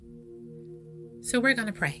So we're going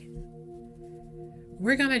to pray.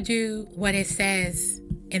 We're going to do what it says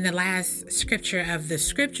in the last scripture of the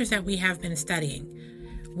scriptures that we have been studying,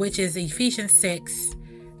 which is Ephesians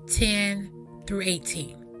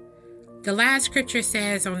 6:10-18. The last scripture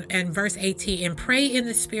says in verse 18, and pray in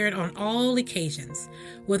the Spirit on all occasions,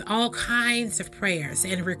 with all kinds of prayers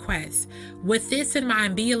and requests. With this in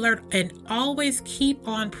mind, be alert and always keep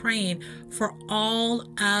on praying for all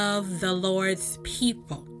of the Lord's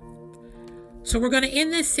people. So we're going to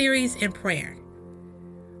end this series in prayer.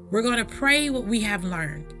 We're going to pray what we have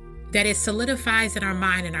learned, that it solidifies in our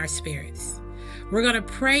mind and our spirits. We're going to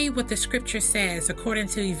pray what the scripture says according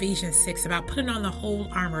to Ephesians 6 about putting on the whole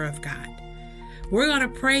armor of God. We're going to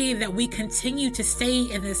pray that we continue to stay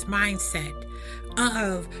in this mindset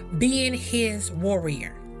of being his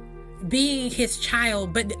warrior, being his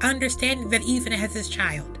child, but understanding that even as his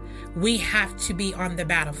child, we have to be on the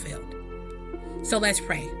battlefield. So let's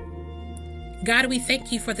pray. God, we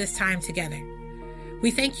thank you for this time together.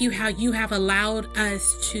 We thank you how you have allowed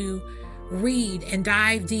us to read and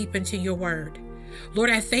dive deep into your word.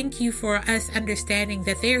 Lord, I thank you for us understanding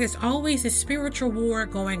that there is always a spiritual war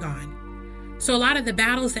going on. So a lot of the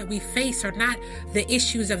battles that we face are not the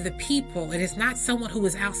issues of the people. It is not someone who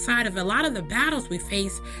is outside of it. A lot of the battles we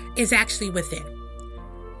face is actually within.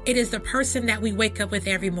 It is the person that we wake up with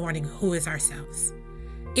every morning who is ourselves.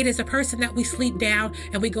 It is the person that we sleep down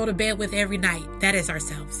and we go to bed with every night. That is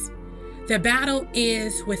ourselves. The battle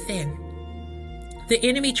is within. The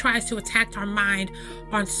enemy tries to attack our mind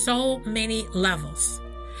on so many levels.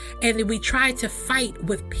 And then we try to fight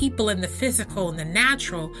with people in the physical and the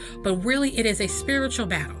natural, but really it is a spiritual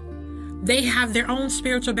battle. They have their own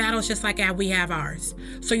spiritual battles just like we have ours.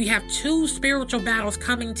 So you have two spiritual battles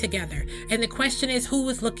coming together. And the question is, who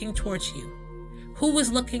is looking towards you? Who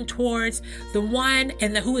is looking towards the one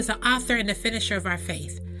and who is the author and the finisher of our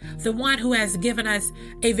faith? The one who has given us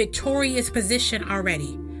a victorious position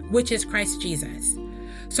already, which is Christ Jesus.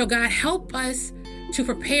 So God, help us to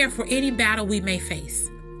prepare for any battle we may face.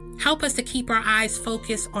 Help us to keep our eyes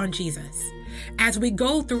focused on Jesus. As we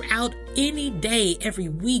go throughout any day, every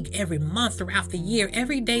week, every month, throughout the year,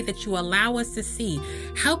 every day that you allow us to see,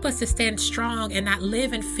 help us to stand strong and not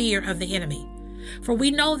live in fear of the enemy. For we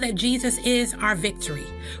know that Jesus is our victory.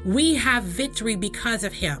 We have victory because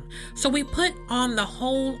of him. So we put on the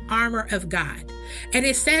whole armor of God. And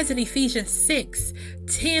it says in Ephesians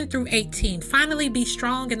 6:10-18, finally be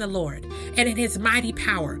strong in the Lord and in his mighty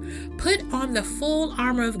power. Put on the full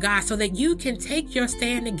armor of God so that you can take your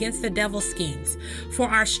stand against the devil's schemes. For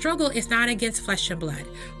our struggle is not against flesh and blood,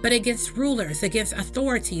 but against rulers, against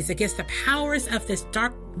authorities, against the powers of this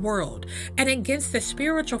dark world, and against the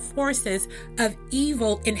spiritual forces of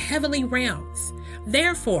evil in heavenly realms.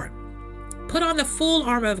 Therefore, put on the full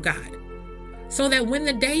armor of God, so that when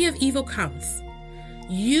the day of evil comes,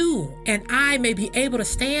 you and I may be able to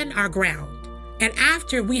stand our ground. And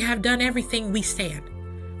after we have done everything, we stand.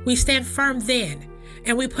 We stand firm then,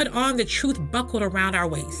 and we put on the truth buckled around our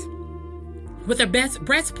waist, with the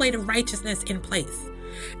breastplate of righteousness in place,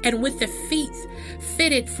 and with the feet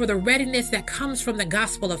fitted for the readiness that comes from the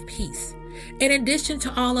gospel of peace. In addition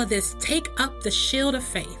to all of this, take up the shield of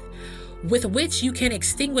faith, with which you can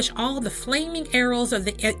extinguish all the flaming arrows of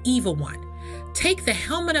the evil one. Take the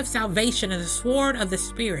helmet of salvation and the sword of the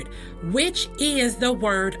Spirit, which is the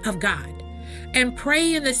word of God. And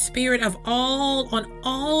pray in the Spirit on all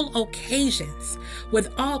occasions, with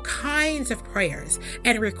all kinds of prayers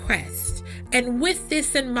and requests. And with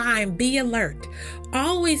this in mind, be alert.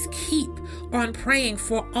 Always keep on praying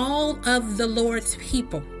for all of the Lord's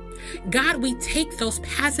people. God, we take those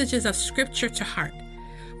passages of scripture to heart.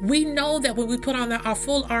 We know that when we put on our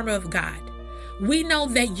full armor of God, we know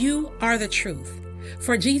that you are the truth.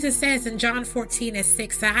 For Jesus says in John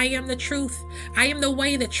 14:6, I am the truth. I am the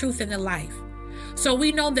way, the truth, and the life. So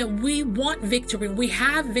we know that we want victory. We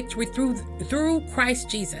have victory through Christ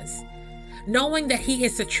Jesus, knowing that he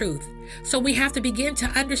is the truth. So we have to begin to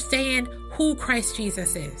understand who Christ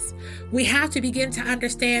Jesus is. We have to begin to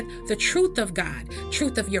understand the truth of God,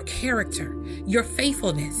 truth of your character, your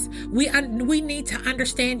faithfulness. We need to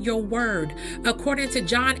understand your word. According to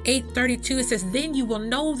John 8:32, it says, then you will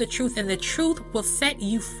know the truth and the truth will set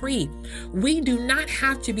you free. We do not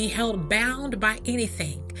have to be held bound by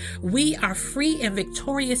anything. We are free and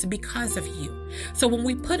victorious because of you. So when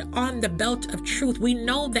we put on the belt of truth, we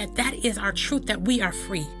know that that is our truth, that we are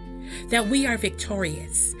free, that we are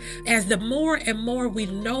victorious. As the more and more we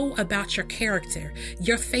know about your character,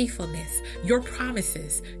 your faithfulness, your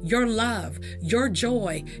promises, your love, your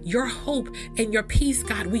joy, your hope, and your peace,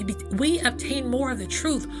 God, we obtain more of the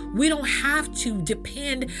truth. We don't have to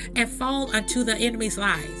depend and fall unto the enemy's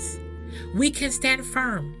lies. We can stand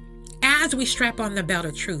firm as we strap on the belt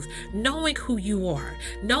of truth, knowing who you are,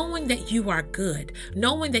 knowing that you are good,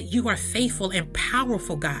 knowing that you are faithful and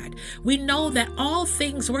powerful, God. We know that all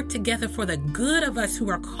things work together for the good of us who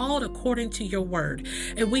are called according to your word.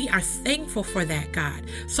 And we are thankful for that, God.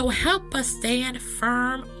 So help us stand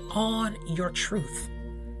firm on your truth,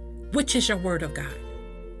 which is your word of God,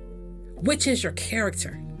 which is your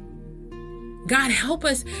character. God, help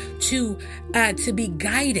us to be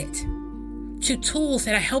guided to tools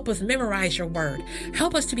that help us memorize your word.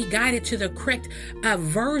 Help us to be guided to the correct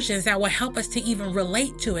versions that will help us to even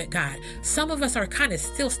relate to it, God. Some of us are kind of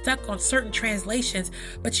still stuck on certain translations,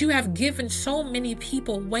 but you have given so many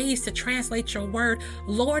people ways to translate your word.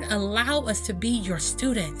 Lord, allow us to be your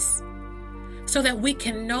students so that we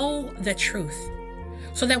can know the truth.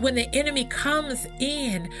 So that when the enemy comes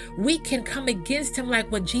in, we can come against him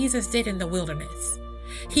like what Jesus did in the wilderness.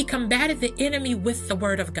 He combated the enemy with the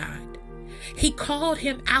word of God. He called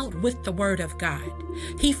him out with the word of God.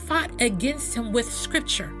 He fought against him with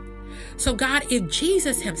scripture. So God, if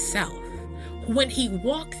Jesus himself, when he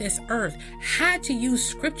walked this earth, had to use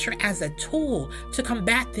scripture as a tool to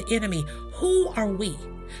combat the enemy, who are we?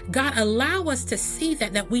 God, allow us to see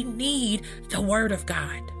that we need the word of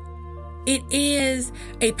God. It is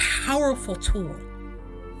a powerful tool.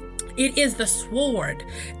 It is the sword.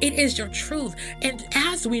 It is your truth. And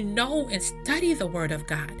as we know and study the word of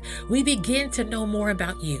God, we begin to know more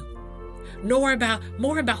about you, more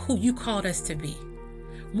about who you called us to be,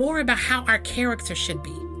 more about how our character should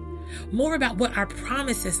be, more about what our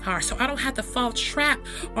promises are. So I don't have to fall trap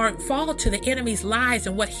or fall to the enemy's lies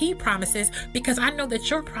and what he promises, because I know that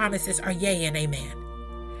your promises are yea and amen.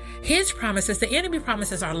 His promises, the enemy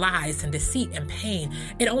promises, are lies and deceit and pain.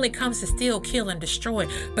 It only comes to steal, kill, and destroy.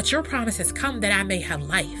 But your promises come that I may have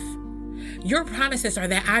life. Your promises are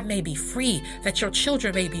that I may be free, that your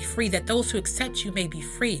children may be free, that those who accept you may be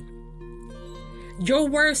free. Your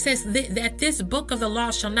word says that this book of the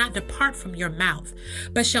law shall not depart from your mouth,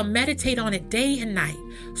 but shall meditate on it day and night,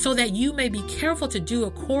 so that you may be careful to do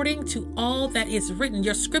according to all that is written.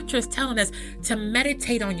 Your scripture is telling us to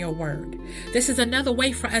meditate on your word. This is another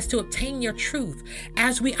way for us to obtain your truth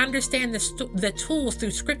as we understand the tools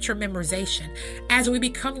through scripture memorization, as we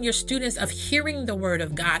become your students of hearing the word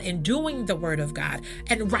of God and doing the word of God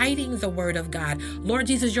and writing the word of God. Lord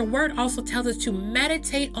Jesus, your word also tells us to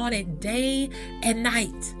meditate on it day and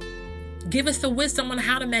night. Give us the wisdom on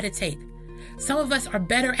how to meditate. Some of us are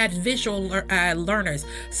better at visual learners.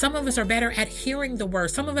 Some of us are better at hearing the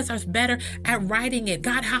word. Some of us are better at writing it.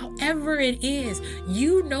 God, however it is,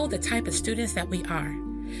 you know the type of students that we are.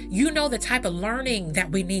 You know the type of learning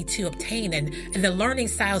that we need to obtain and the learning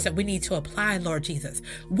styles that we need to apply, Lord Jesus.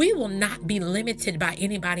 We will not be limited by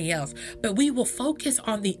anybody else, but we will focus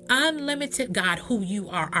on the unlimited God who you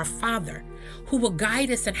are, our Father, who will guide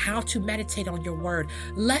us in how to meditate on your word.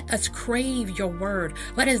 Let us crave your word.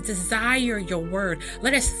 Let us desire your word.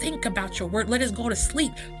 Let us think about your word. Let us go to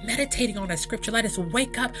sleep meditating on a scripture. Let us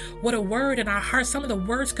wake up with a word in our heart. Some of the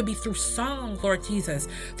words could be through song, Lord Jesus.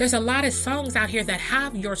 There's a lot of songs out here that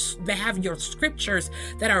have your scriptures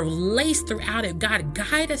that are laced throughout it. God,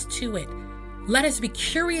 guide us to it. Let us be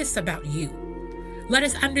curious about you. Let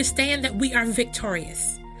us understand that we are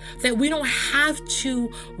victorious, that we don't have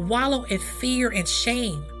to wallow in fear and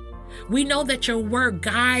shame. We know that your word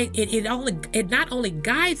it not only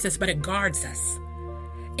guides us, but it guards us.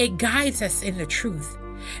 It guides us in the truth.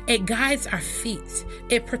 It guides our feet.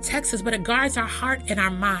 It protects us, but it guards our heart and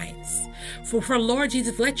our minds. For Lord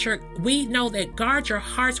Jesus, we know that guard your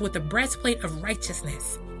hearts with the breastplate of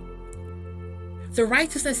righteousness. The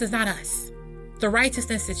righteousness is not us. The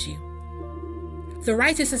righteousness is you. The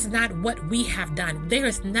righteousness is not what we have done. There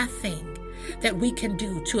is nothing that we can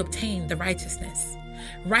do to obtain the righteousness.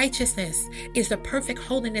 Righteousness is the perfect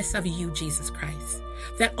holiness of you, Jesus Christ,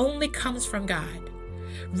 that only comes from God.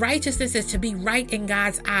 Righteousness is to be right in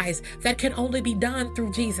God's eyes. That can only be done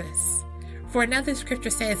through Jesus. For another scripture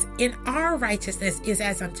says, in our righteousness is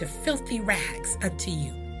as unto filthy rags unto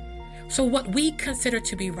you. So what we consider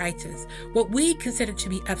to be righteous, what we consider to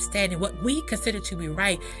be upstanding, what we consider to be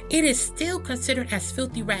right, it is still considered as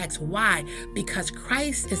filthy rags. Why? Because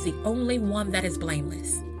Christ is the only one that is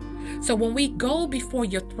blameless. So when we go before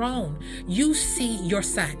your throne, you see your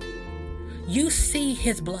son. You see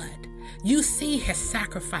his blood. You see his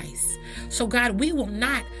sacrifice. So God, we will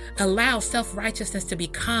not allow self-righteousness to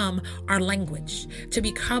become our language, to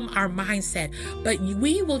become our mindset, but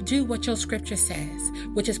we will do what your scripture says,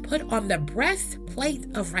 which is put on the breastplate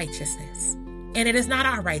of righteousness. And it is not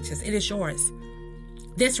our righteousness, it is yours.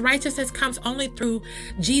 This righteousness comes only through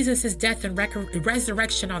Jesus' death and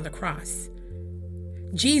resurrection on the cross.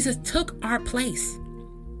 Jesus took our place.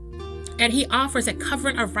 And he offers a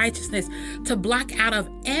covering of righteousness to block out of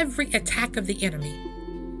every attack of the enemy,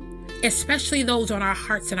 especially those on our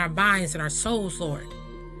hearts and our minds and our souls, Lord.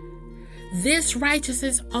 This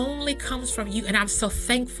righteousness only comes from you, and I'm so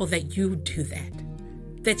thankful that you do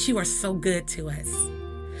that you are so good to us,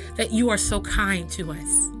 that you are so kind to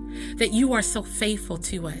us, that you are so faithful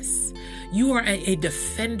to us. You are a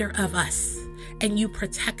defender of us, and you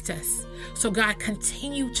protect us. So God,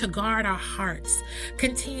 continue to guard our hearts,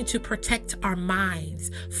 continue to protect our minds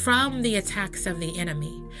from the attacks of the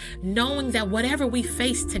enemy, knowing that whatever we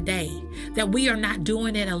face today, that we are not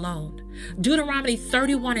doing it alone. Deuteronomy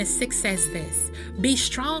 31:6 says this: be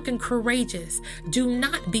strong and courageous. Do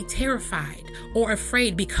not be terrified or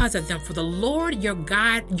afraid because of them, for the Lord your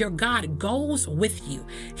God goes with you.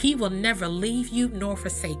 He will never leave you nor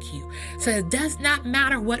forsake you. So it does not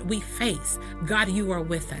matter what we face. God, you are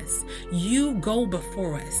with us. You go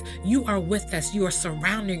before us. You are with us. You are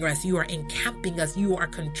surrounding us. You are encamping us. You are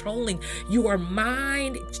controlling your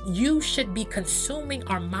mind. You should be consuming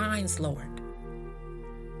our minds, Lord.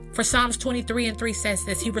 For Psalms 23:3 says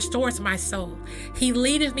this: he restores my soul. He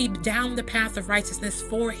leadeth me down the path of righteousness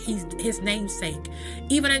for his name's sake.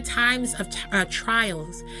 Even in times of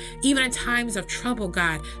trials, even in times of trouble,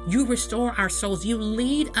 God, you restore our souls. You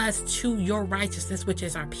lead us to your righteousness, which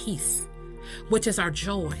is our peace, which is our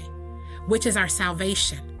joy, which is our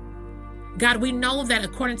salvation. God, we know that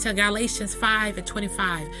according to Galatians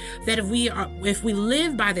 5:25, that if we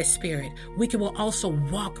live by the Spirit, we will also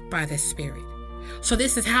walk by the Spirit. So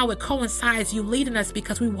this is how it coincides, you leading us,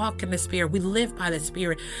 because we walk in the Spirit. We live by the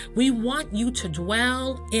Spirit. We want you to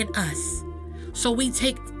dwell in us. So we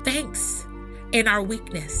take thanks in our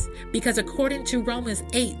weakness, because according to Romans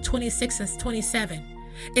 8:26-27,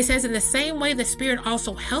 it says, in the same way the Spirit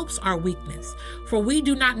also helps our weakness, for we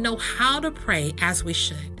do not know how to pray as we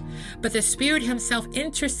should. But the Spirit himself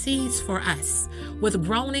intercedes for us with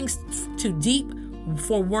groanings too deep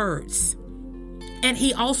for words. And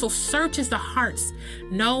he also searches the hearts,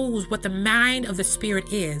 knows what the mind of the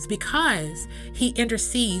Spirit is, because he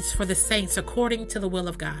intercedes for the saints according to the will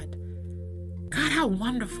of God. God, how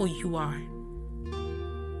wonderful you are.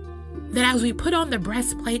 That as we put on the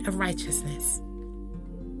breastplate of righteousness,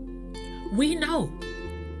 we know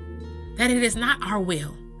that it is not our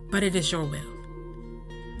will, but it is your will.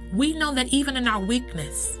 We know that even in our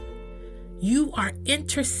weakness, you are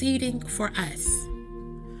interceding for us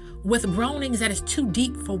with groanings that is too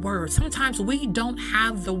deep for words. Sometimes we don't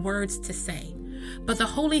have the words to say, but the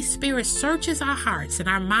Holy Spirit searches our hearts and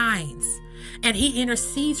our minds, and he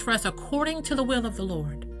intercedes for us according to the will of the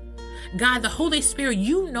Lord. God, the Holy Spirit,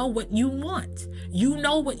 you know what you want. You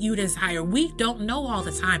know what you desire. We don't know all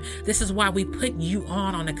the time. This is why we put you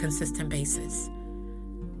on a consistent basis.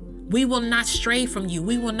 We will not stray from you.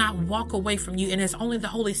 We will not walk away from you. And it's only the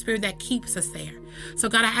Holy Spirit that keeps us there. So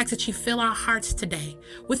God, I ask that you fill our hearts today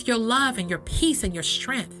with your love and your peace and your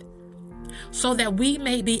strength, so that we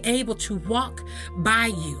may be able to walk by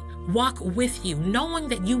you, walk with you, knowing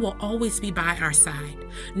that you will always be by our side,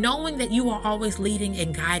 knowing that you are always leading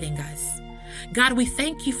and guiding us. God, we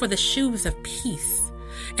thank you for the shoes of peace.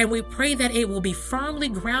 And we pray that it will be firmly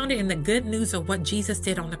grounded in the good news of what Jesus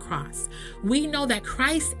did on the cross. We know that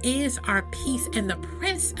Christ is our peace and the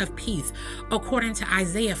Prince of Peace, according to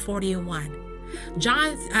Isaiah 40:1.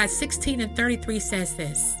 John 16:33 says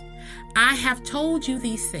this: I have told you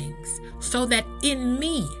these things so that in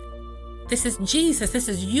me, this is Jesus, this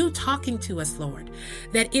is you talking to us, Lord,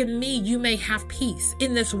 that in me you may have peace.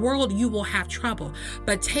 In this world you will have trouble,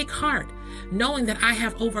 but take heart, knowing that I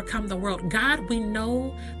have overcome the world. God, we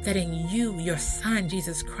know that in you, your Son,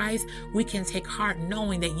 Jesus Christ, we can take heart,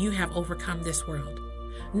 knowing that you have overcome this world,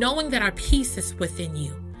 knowing that our peace is within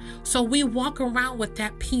you. So we walk around with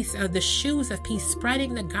that peace, the shoes of peace,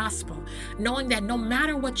 spreading the gospel, knowing that no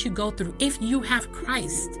matter what you go through, if you have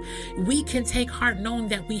Christ, we can take heart knowing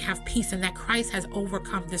that we have peace and that Christ has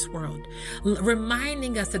overcome this world,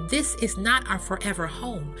 reminding us that this is not our forever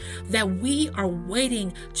home, that we are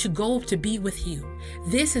waiting to go to be with you.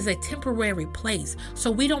 This is a temporary place,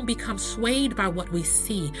 so we don't become swayed by what we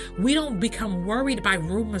see. We don't become worried by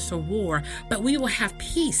rumors of war, but we will have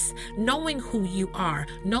peace, knowing who you are,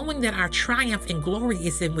 knowing that our triumph and glory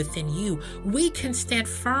is within you. We can stand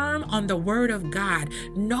firm on the word of God,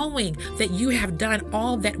 knowing that you have done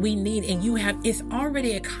all that we need and it's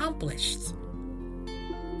already accomplished.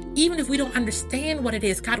 Even if we don't understand what it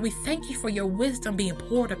is, God, we thank you for your wisdom being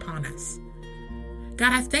poured upon us.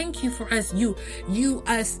 God, I thank you for you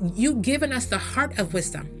giving us the heart of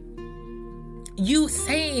wisdom. You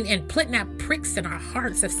saying and putting that pricks in our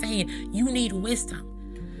hearts of saying you need wisdom.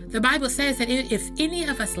 The Bible says that if any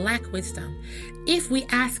of us lack wisdom, if we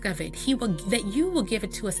ask of it, that you will give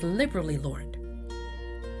it to us liberally, Lord.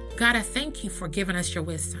 God, I thank you for giving us your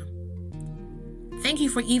wisdom. Thank you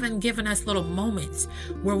for even giving us little moments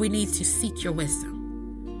where we need to seek your wisdom.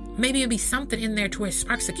 Maybe it'll be something in there to where it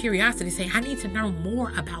sparks a curiosity, saying, I need to know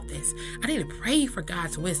more about this. I need to pray for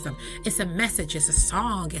God's wisdom. It's a message, it's a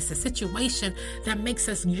song, it's a situation that makes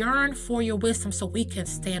us yearn for your wisdom so we can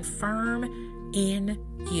stand firm in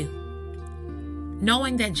you.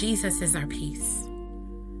 Knowing that Jesus is our peace.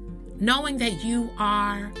 Knowing that you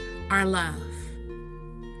are our love.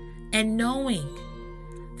 And knowing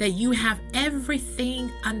that you have everything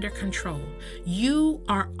under control. You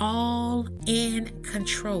are all in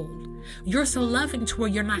control. You're so loving to where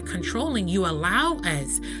you're not controlling. You allow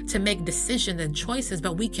us to make decisions and choices,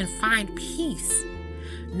 but we can find peace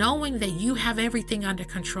knowing that you have everything under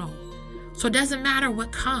control. So it doesn't matter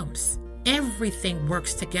what comes. Everything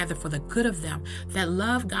works together for the good of them that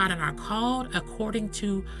love God and are called according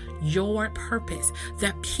to your purpose.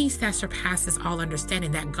 That peace that surpasses all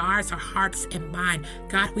understanding, that guards our hearts and mind.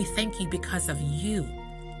 God, we thank you because of you.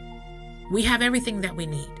 We have everything that we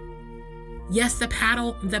need. Yes, the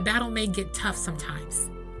battle may get tough sometimes.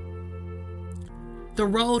 The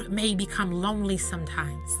road may become lonely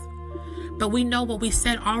sometimes. But we know what we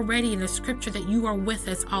said already in the scripture, that you are with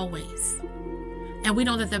us always. And we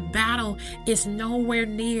know that the battle is nowhere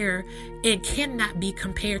near, it cannot be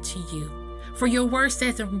compared to you. For your word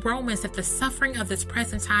says in Romans that the suffering of this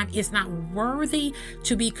present time is not worthy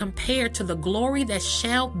to be compared to the glory that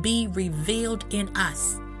shall be revealed in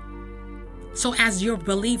us. So as your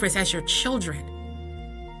believers, as your children,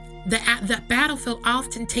 the battlefield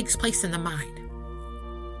often takes place in the mind.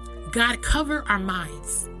 God, cover our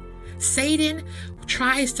minds. Satan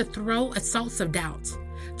tries to throw assaults of doubt.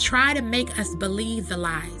 Try to make us believe the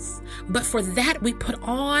lies. But for that, we put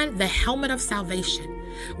on the helmet of salvation,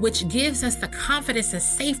 which gives us the confidence and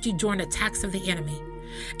safety during attacks of the enemy.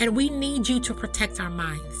 And we need you to protect our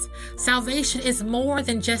minds. Salvation is more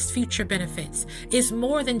than just future benefits. It's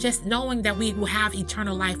more than just knowing that we will have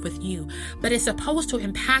eternal life with you, but it's supposed to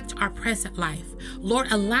impact our present life. Lord,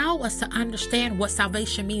 allow us to understand what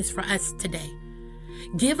salvation means for us today.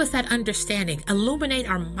 Give us that understanding. Illuminate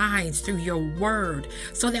our minds through your word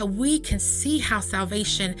so that we can see how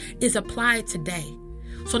salvation is applied today.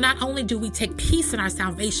 So not only do we take peace in our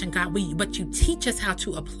salvation, God, but you teach us how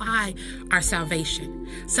to apply our salvation.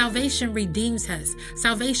 Salvation redeems us.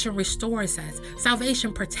 Salvation restores us.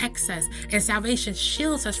 Salvation protects us. And salvation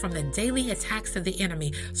shields us from the daily attacks of the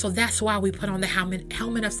enemy. So that's why we put on the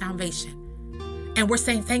helmet of salvation. And we're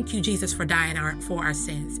saying, thank you, Jesus, for dying for our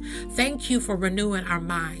sins. Thank you for renewing our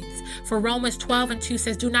minds. For Romans 12:2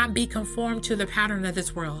 says, do not be conformed to the pattern of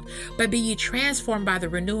this world, but be ye transformed by the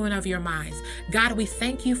renewing of your minds. God, we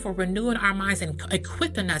thank you for renewing our minds and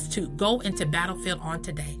equipping us to go into battlefield on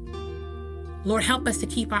today. Lord, help us to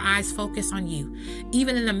keep our eyes focused on you,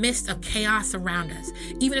 even in the midst of chaos around us.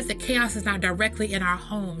 Even if the chaos is not directly in our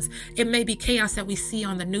homes, it may be chaos that we see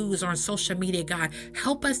on the news or on social media, God.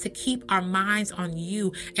 Help us to keep our minds on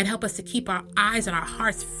you and help us to keep our eyes and our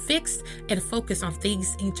hearts fixed and focused on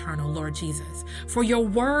things eternal, Lord Jesus. For your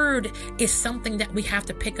word is something that we have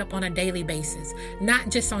to pick up on a daily basis,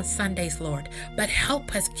 not just on Sundays, Lord, but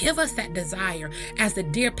help us, give us that desire as the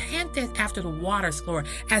deer panteth after the waters, Lord,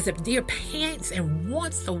 as the deer pants and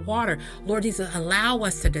wants the water. Lord Jesus, allow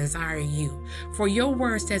us to desire you. For your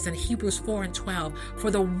word says in Hebrews 4:12,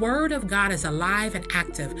 for the word of God is alive and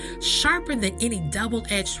active, sharper than any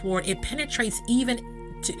double-edged sword. It penetrates even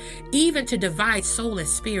to divide soul and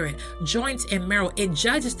spirit, joints and marrow. It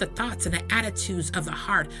judges the thoughts and the attitudes of the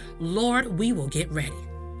heart. Lord, we will get ready.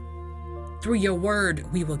 Through your word,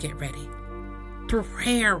 we will get ready. Through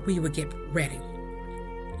prayer, we will get ready.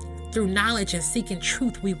 Through knowledge and seeking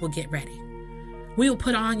truth, we will get ready. We will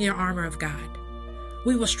put on your armor of God.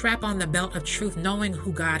 We will strap on the belt of truth, knowing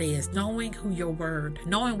who God is, knowing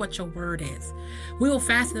what your word is. We will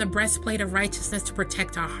fasten the breastplate of righteousness to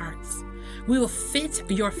protect our hearts. We will fit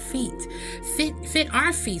our feet,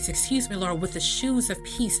 Lord, with the shoes of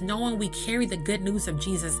peace, knowing we carry the good news of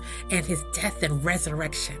Jesus and his death and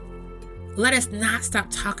resurrection. Let us not stop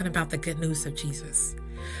talking about the good news of Jesus.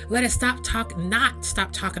 Let us not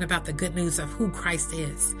stop talking about the good news of who Christ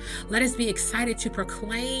is. Let us be excited to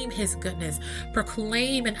proclaim his goodness,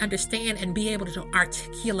 proclaim and understand and be able to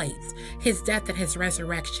articulate his death and his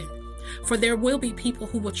resurrection. For there will be people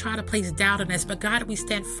who will try to place doubt in us, but God, we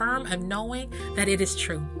stand firm of knowing that it is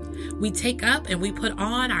true. We take up and we put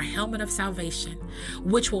on our helmet of salvation,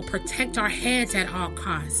 which will protect our heads at all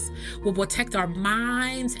costs, will protect our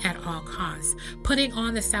minds at all costs. Putting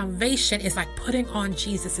on the salvation is like putting on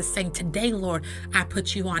Jesus. Is saying, today, Lord, I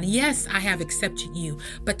put you on. Yes, I have accepted you,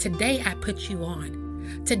 but today I put you on.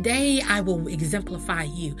 Today I will exemplify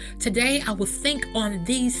you. Today I will think on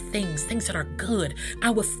these things that are good. I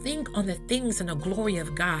will think on the things in the glory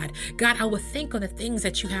of God. God, I will think on the things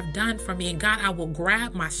that you have done for me. And God, I will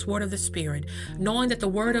grab my sword of the Spirit, knowing that the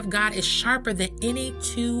word of God is sharper than any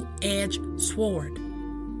two-edged sword.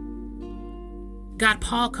 God,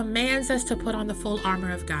 Paul commands us to put on the full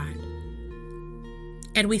armor of God.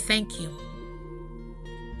 And we thank you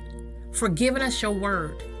for giving us your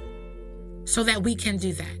word, so that we can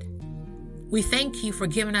do that. We thank you for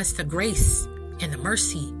giving us the grace and the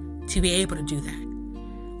mercy to be able to do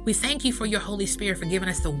that. We thank you for your Holy Spirit for giving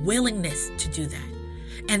us the willingness to do that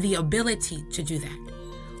and the ability to do that.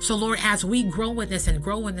 So Lord, as we grow in this and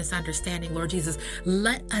grow in this understanding, Lord Jesus,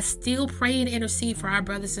 let us still pray and intercede for our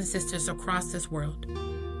brothers and sisters across this world.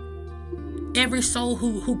 Every soul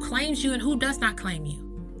who claims you and who does not claim you.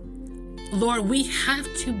 Lord, we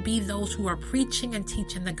have to be those who are preaching and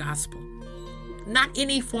teaching the gospel. Not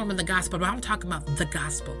any form of the gospel, but I'm talking about the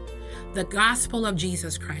gospel of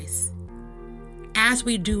Jesus Christ. As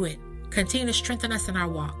we do it, continue to strengthen us in our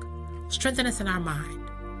walk, strengthen us in our mind.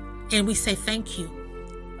 And we say thank you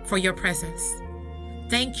for your presence.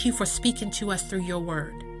 Thank you for speaking to us through your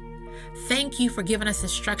word. Thank you for giving us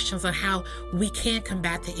instructions on how we can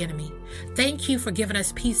combat the enemy. Thank you for giving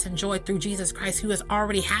us peace and joy through Jesus Christ, who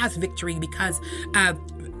already has victory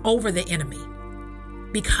over the enemy.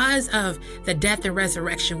 Because of the death and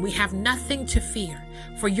resurrection, we have nothing to fear.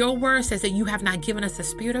 For your word says that you have not given us a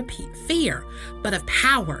spirit of fear, but of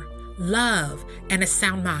power, love, and a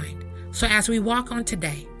sound mind. So as we walk on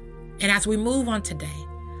today, and as we move on today,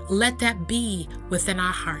 let that be within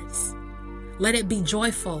our hearts. Let it be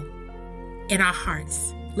joyful in our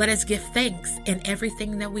hearts. Let us give thanks in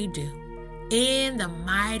everything that we do. In the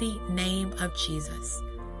mighty name of Jesus.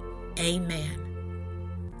 Amen.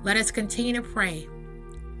 Let us continue to pray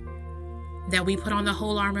that we put on the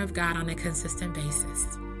whole armor of God on a consistent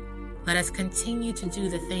basis. Let us continue to do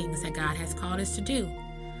the things that God has called us to do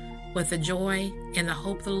with the joy and the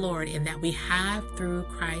hope of the Lord and that we have through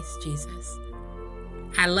Christ Jesus.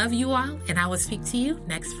 I love you all, and I will speak to you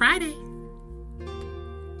next Friday.